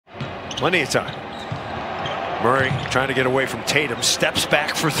Plenty of time. Murray trying to get away from Tatum, steps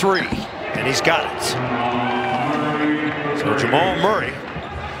back for three, and he's got it. So Jamal Murray,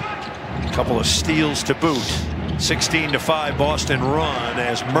 a couple of steals to boot. 16-5 Boston run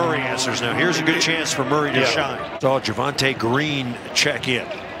as Murray answers. Now here's a good chance for Murray to shine. Saw Javonte Green check in.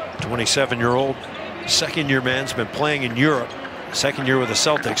 27-year-old, second-year man's been playing in Europe. Second year with the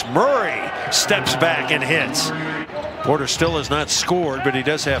Celtics. Murray steps back and hits. Porter still has not scored, but he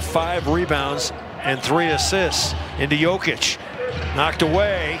does have 5 rebounds and 3 assists into Jokic. Knocked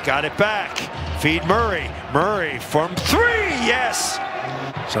away, got it back. Feed Murray. Murray from 3, yes!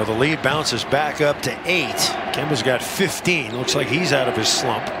 So the lead bounces back up to 8. Kemba's got 15. Looks like he's out of his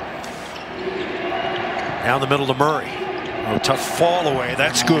slump. Down the middle to Murray. Oh, tough fall away.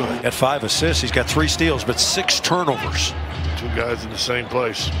 That's good. Got 5 assists. He's got 3 steals, but 6 turnovers. 2 guys in the same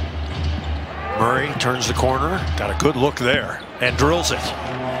place. Murray turns the corner. Got a good look there and drills it.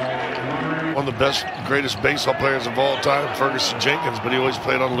 One of the best, greatest baseball players of all time, Ferguson Jenkins, but he always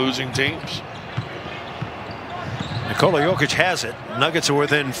played on losing teams. Nikola Jokic has it. Nuggets are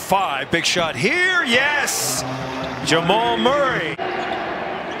within 5. Big shot here. Yes! Jamal Murray.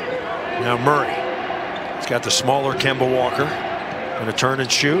 Now Murray. He's got the smaller Kemba Walker. Going to turn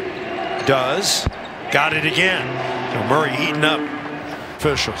and shoot. Does. Got it again. Now Murray eating up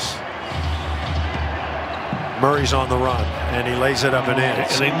officials. Murray's on the run, and he lays it up and in.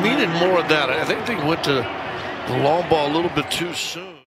 And they needed more of that. I think they went to the long ball a little bit too soon.